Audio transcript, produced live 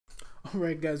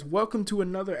Alright guys, welcome to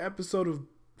another episode of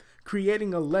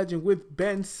Creating a Legend with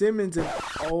Ben Simmons, and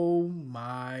oh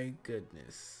my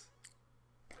goodness.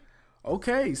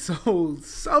 Okay, so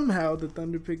somehow the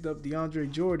Thunder picked up DeAndre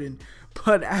Jordan,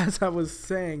 but as I was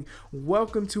saying,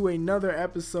 welcome to another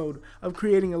episode of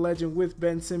Creating a Legend with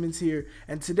Ben Simmons here,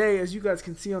 and today, as you guys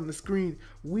can see on the screen,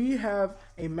 we have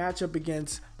a matchup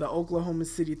against the Oklahoma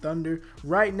City Thunder.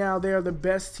 Right now, they are the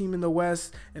best team in the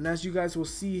West, and as you guys will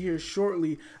see here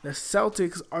shortly, the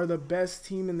Celtics are the best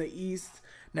team in the East.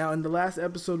 Now, in the last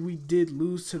episode, we did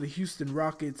lose to the Houston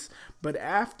Rockets, but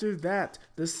after that,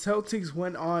 the Celtics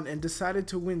went on and decided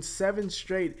to win 7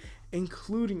 straight,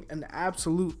 including an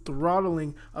absolute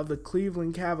throttling of the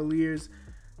Cleveland Cavaliers.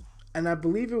 And I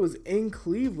believe it was in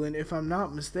Cleveland, if I'm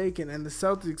not mistaken, and the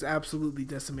Celtics absolutely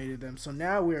decimated them. So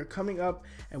now we are coming up,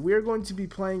 and we are going to be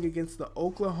playing against the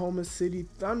Oklahoma City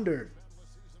Thunder.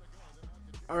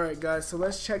 Alright guys, so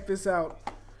let's check this out.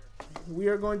 We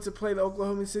are going to play the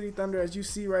Oklahoma City Thunder. As you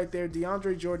see right there,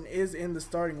 DeAndre Jordan is in the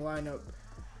starting lineup.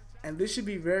 And this should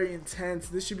be very intense.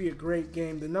 This should be a great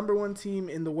game. The #1 team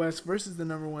in the West versus the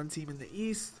 #1 team in the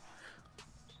East.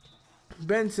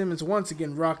 Ben Simmons once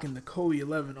again rocking the Kobe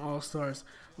 11 All-Stars.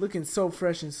 Looking so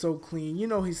fresh and so clean. You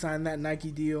know he signed that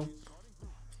Nike deal.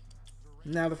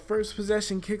 Now the first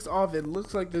possession kicks off. It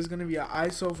looks like there's going to be an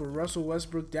ISO for Russell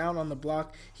Westbrook down on the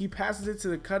block. He passes it to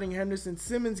the cutting Henderson.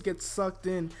 Simmons gets sucked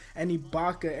in, and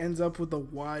Ibaka ends up with a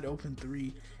wide open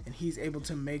 3, and he's able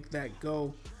to make that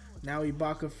go. Now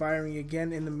Ibaka firing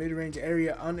again in the mid-range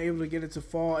area, unable to get it to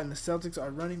fall, and the Celtics are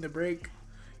running the break.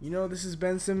 You know this is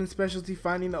Ben Simmons' specialty,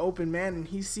 finding the open man, and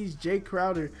he sees Jay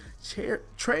Crowder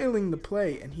trailing the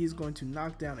play, and he's going to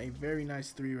knock down a very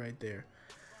nice 3 right there.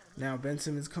 Now Ben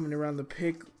Simmons coming around the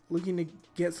pick, looking to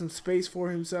get some space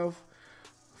for himself.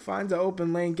 Finds an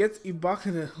open lane, gets Ibaka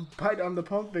to bite on the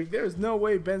pump fake. There's no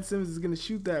way Ben Simmons is going to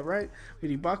shoot that, right? But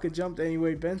Ibaka jumped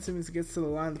anyway. Ben Simmons gets to the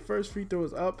line. The first free throw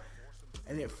is up,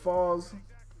 and it falls.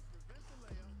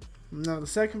 Now the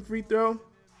second free throw,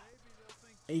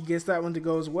 and he gets that one to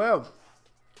go as well.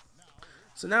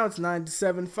 So now it's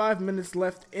 9-7. 5 minutes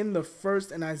left in the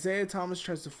first, and Isaiah Thomas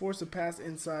tries to force a pass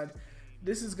inside.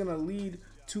 This is going to lead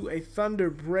to a Thunder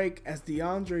break as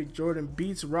DeAndre Jordan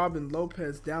beats Robin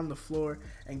Lopez down the floor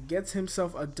and gets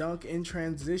himself a dunk in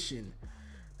transition.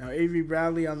 Now Avery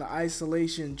Bradley on the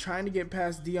isolation, trying to get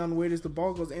past Dion Waiters. The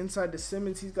ball goes inside to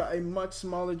Simmons. He's got a much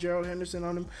smaller Gerald Henderson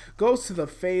on him. Goes to the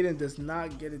fade and does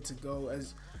not get it to go.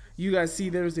 As you guys see,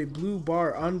 there's a blue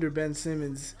bar under Ben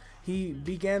Simmons. He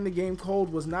began the game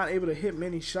cold, was not able to hit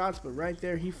many shots, but right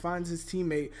there he finds his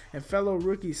teammate and fellow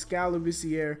rookie Skal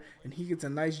Labissiere, and he gets a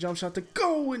nice jump shot to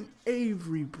go, and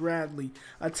Avery Bradley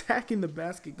attacking the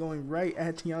basket, going right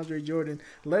at DeAndre Jordan.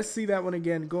 Let's see that one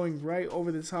again, going right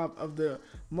over the top of the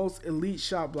most elite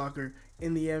shot blocker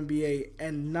in the NBA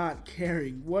and not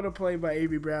caring. What a play by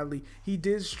Avery Bradley. He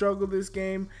did struggle this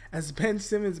game as Ben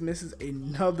Simmons misses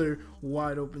another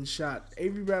wide open shot.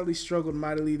 Avery Bradley struggled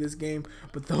mightily this game,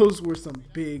 but those were some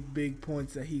big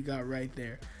points that he got right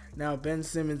there. Now Ben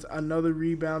Simmons, another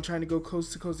rebound, trying to go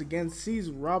coast to coast again, sees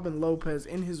Robin Lopez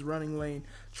in his running lane,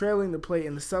 trailing the play,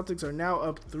 and the Celtics are now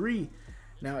up 3.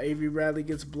 Now Avery Bradley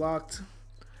gets blocked.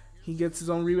 He gets his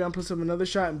own rebound, puts up another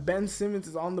shot, and Ben Simmons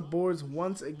is on the boards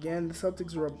once again. The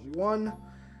Celtics are up 1.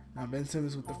 Now Ben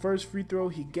Simmons with the first free throw.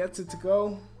 He gets it to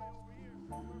go.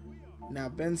 Now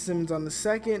Ben Simmons on the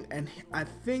second, and I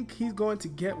think he's going to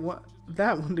get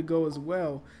that one to go as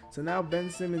well. So now Ben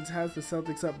Simmons has the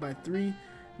Celtics up by 3.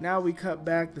 Now we cut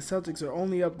back. The Celtics are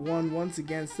only up 1 once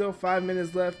again. Still 5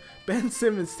 minutes left. Ben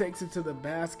Simmons takes it to the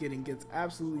basket and gets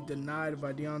absolutely denied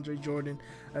by DeAndre Jordan.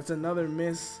 That's another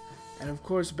miss. And of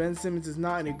course, Ben Simmons is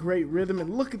not in a great rhythm.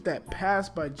 And look at that pass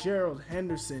by Gerald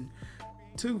Henderson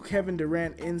to Kevin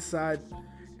Durant inside.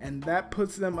 And that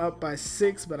puts them up by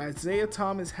 6. But Isaiah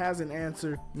Thomas has an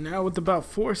answer. Now with about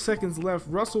 4 seconds left,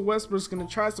 Russell Westbrook's going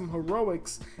to try some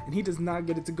heroics. And he does not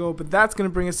get it to go. But that's going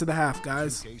to bring us to the half,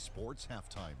 guys. 2K Sports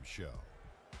Halftime Show.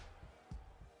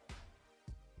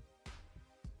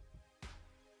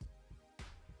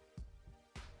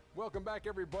 Welcome back,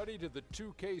 everybody, to the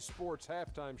 2K Sports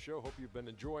Halftime Show. Hope you've been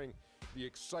enjoying the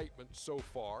excitement so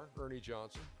far. Ernie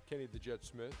Johnson, Kenny the Jet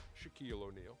Smith, Shaquille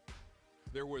O'Neal.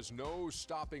 There was no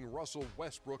stopping Russell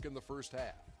Westbrook in the first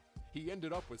half. He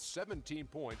ended up with 17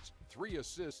 points, 3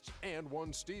 assists, and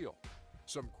 1 steal.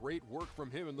 Some great work from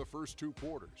him in the first 2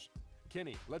 quarters.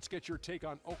 Kenny, let's get your take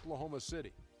on Oklahoma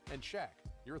City. And Shaq,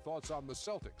 your thoughts on the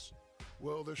Celtics.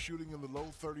 Well, they're shooting in the low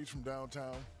 30s from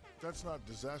downtown. That's not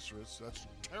disastrous, that's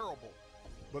terrible.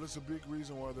 But it's a big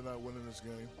reason why they're not winning this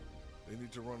game. They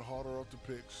need to run harder off the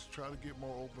picks, try to get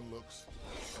more open looks,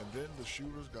 and then the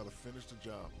shooters got to finish the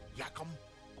job. Yak 'em.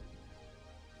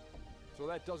 So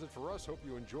that does it for us. Hope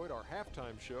you enjoyed our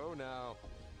halftime show. Now,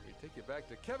 we take you back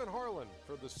to Kevin Harlan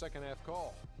for the second half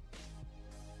call.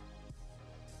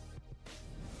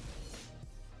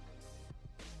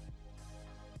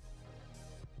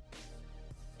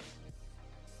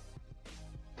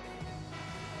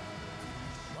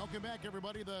 Welcome back,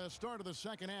 everybody. The start of the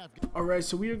second half. Alright,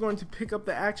 so we are going to pick up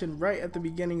the action right at the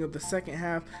beginning of the second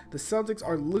half. The Celtics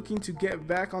are looking to get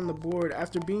back on the board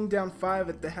after being down 5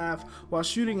 at the half while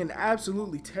shooting an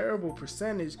absolutely terrible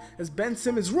percentage as Ben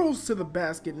Simmons rolls to the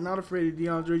basket, not afraid of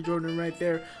DeAndre Jordan right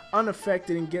there,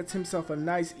 unaffected, and gets himself a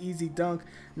nice easy dunk.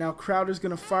 Now Crowder's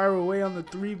going to fire away on the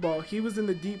 3 ball. He was in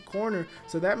the deep corner,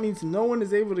 so that means no one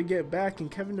is able to get back,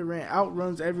 and Kevin Durant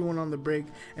outruns everyone on the break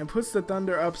and puts the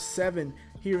Thunder up 7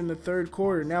 here in the third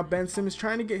quarter. Now Ben Simmons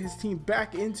trying to get his team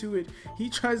back into it. He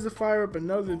tries to fire up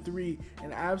another 3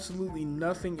 and absolutely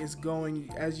nothing is going.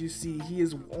 As you see, he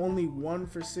is only 1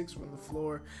 for 6 from the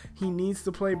floor. He needs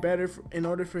to play better in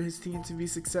order for his team to be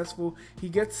successful. He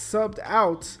gets subbed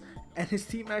out and his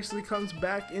team actually comes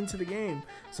back into the game.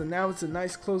 So now it's a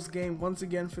nice close game once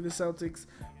again for the Celtics.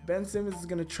 Ben Simmons is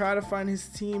going to try to find his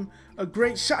team a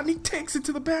great shot, and he takes it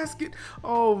to the basket.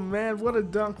 Oh man, what a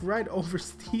dunk right over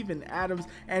Steven Adams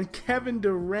and Kevin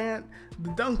Durant. The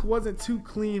dunk wasn't too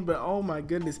clean, but oh my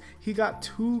goodness, he got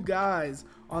 2 guys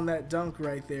on that dunk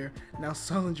right there. Now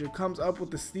Sullinger comes up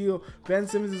with the steal. Ben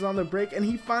Simmons is on the break, and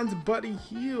he finds Buddy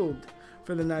Hield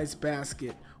for the nice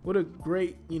basket. What a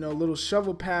great, little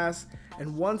shovel pass.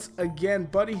 And once again,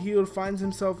 Buddy Hield finds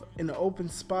himself in an open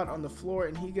spot on the floor,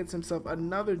 and he gets himself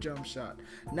another jump shot.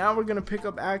 Now we're going to pick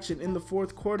up action in the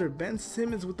fourth quarter. Ben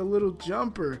Simmons with a little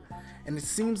jumper, and it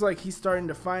seems like he's starting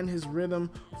to find his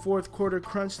rhythm. Fourth quarter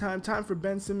crunch time. Time for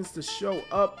Ben Simmons to show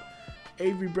up.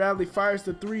 Avery Bradley fires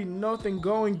the 3, nothing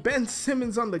going. Ben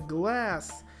Simmons on the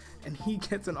glass, and he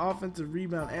gets an offensive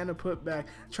rebound and a putback,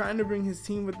 trying to bring his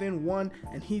team within 1,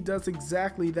 and he does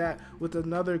exactly that with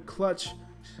another clutch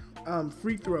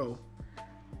free throw.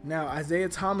 Now Isaiah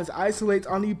Thomas isolates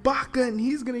on Ibaka, and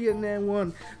he's gonna get an and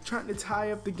 1, trying to tie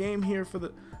up the game here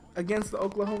against the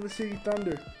Oklahoma City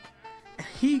Thunder. And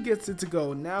he gets it to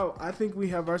go. Now I think we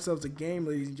have ourselves a game,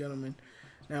 ladies and gentlemen.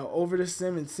 Now over to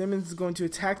Simmons. Simmons is going to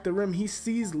attack the rim. He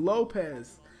sees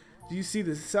Lopez. Do you see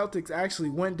the Celtics actually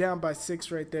went down by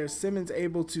 6 right there? Simmons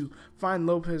able to find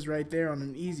Lopez right there on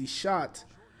an easy shot.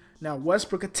 Now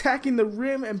Westbrook attacking the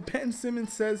rim, and Ben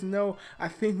Simmons says no. I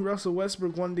think Russell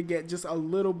Westbrook wanted to get just a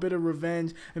little bit of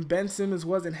revenge, and Ben Simmons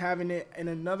wasn't having it. And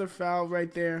another foul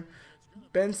right there.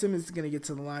 Ben Simmons is going to get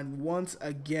to the line once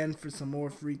again for some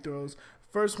more free throws.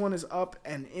 First one is up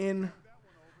and in.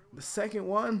 The second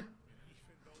one,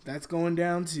 that's going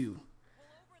down too.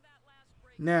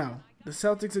 Now the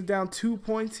Celtics are down 2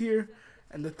 points here,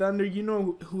 and the Thunder, you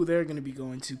know who they're going to be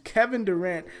going to. Kevin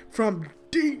Durant from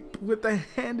deep with a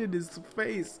hand in his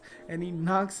face, and he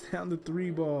knocks down the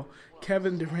 3 ball.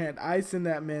 Kevin Durant, ice in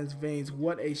that man's veins.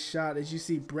 What a shot. As you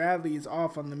see, Bradley is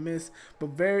off on the miss,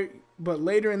 but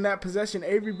later in that possession,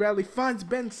 Avery Bradley finds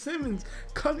Ben Simmons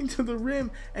cutting to the rim,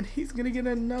 and he's going to get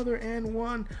another and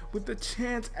 1 with the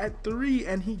chance at 3,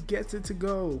 and he gets it to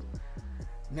go.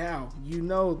 Now, you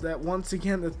know that once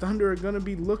again the Thunder are going to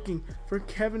be looking for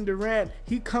Kevin Durant.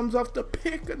 He comes off the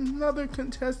pick, another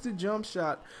contested jump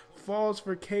shot. Falls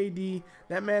for KD.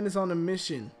 That man is on a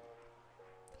mission.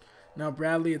 Now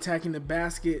Bradley attacking the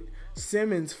basket.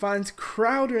 Simmons finds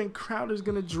Crowder, and Crowder's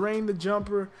going to drain the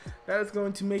jumper. That is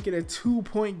going to make it a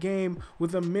 2-point game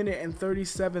with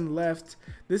 1:37 left.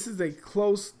 This is a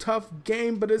close, tough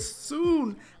game, but as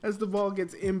soon as the ball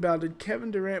gets inbounded,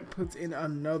 Kevin Durant puts in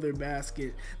another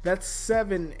basket. That's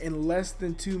 7 in less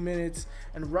than 2 minutes,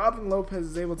 and Robin Lopez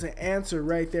is able to answer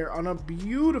right there on a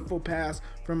beautiful pass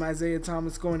from Isaiah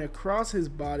Thomas going across his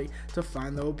body to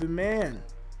find the open man.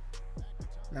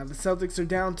 Now the Celtics are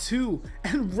down 2,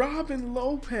 and Robin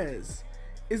Lopez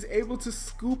is able to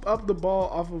scoop up the ball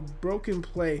off a broken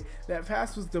play. That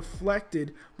pass was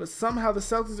deflected, but somehow the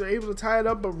Celtics are able to tie it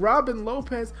up, but Robin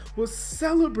Lopez was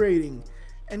celebrating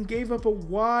and gave up a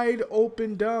wide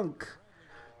open dunk.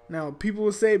 Now people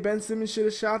will say Ben Simmons should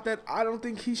have shot that. I don't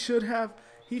think he should have.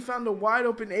 He found a wide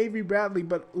open Avery Bradley,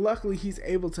 but luckily he's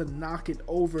able to knock it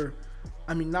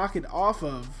off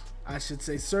of, I should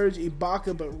say, Serge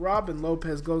Ibaka, but Robin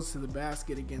Lopez goes to the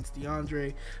basket against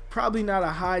DeAndre. Probably not a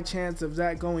high chance of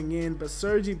that going in, but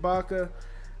Serge Ibaka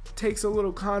takes a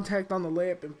little contact on the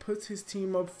layup and puts his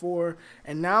team up 4,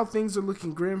 and now things are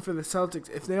looking grim for the Celtics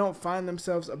if they don't find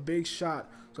themselves a big shot.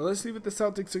 So let's see what the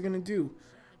Celtics are going to do.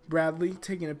 Bradley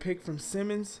taking a pick from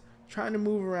Simmons, trying to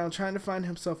move around, trying to find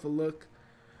himself a look.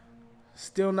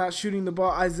 Still not shooting the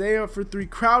ball. Isaiah for three.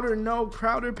 Crowder, no.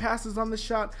 Crowder passes on the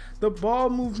shot. The ball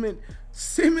movement.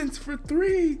 Simmons for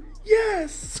three.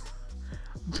 Yes!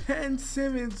 Ben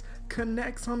Simmons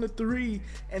connects on the three,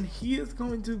 and he is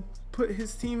going to put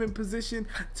his team in position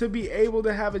to be able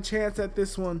to have a chance at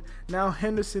this one. Now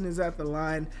Henderson is at the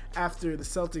line after the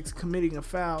Celtics committing a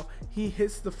foul. He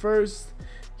hits the first.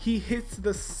 He hits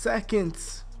the second.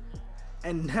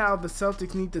 And now the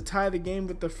Celtics need to tie the game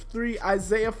with the three.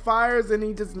 Isaiah fires, and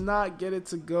he does not get it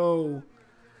to go.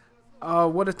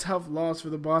 What a tough loss for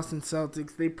the Boston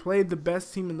Celtics. They played the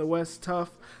best team in the West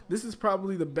tough. This is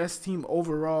probably the best team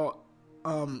overall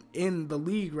in the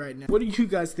league right now. What do you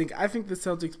guys think? I think the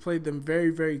Celtics played them very,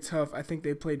 very tough. I think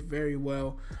they played very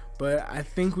well. But I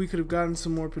think we could have gotten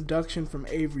some more production from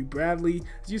Avery Bradley.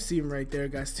 As you see him right there,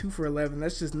 guys, 2 for 11.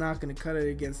 That's just not going to cut it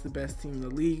against the best team in the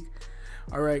league.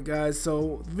 Alright guys,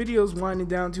 so the video's winding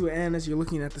down to an end as you're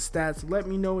looking at the stats. Let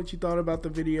me know what you thought about the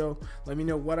video. Let me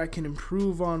know what I can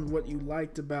improve on, what you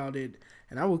liked about it.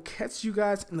 And I will catch you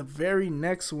guys in the very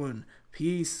next one.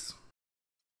 Peace.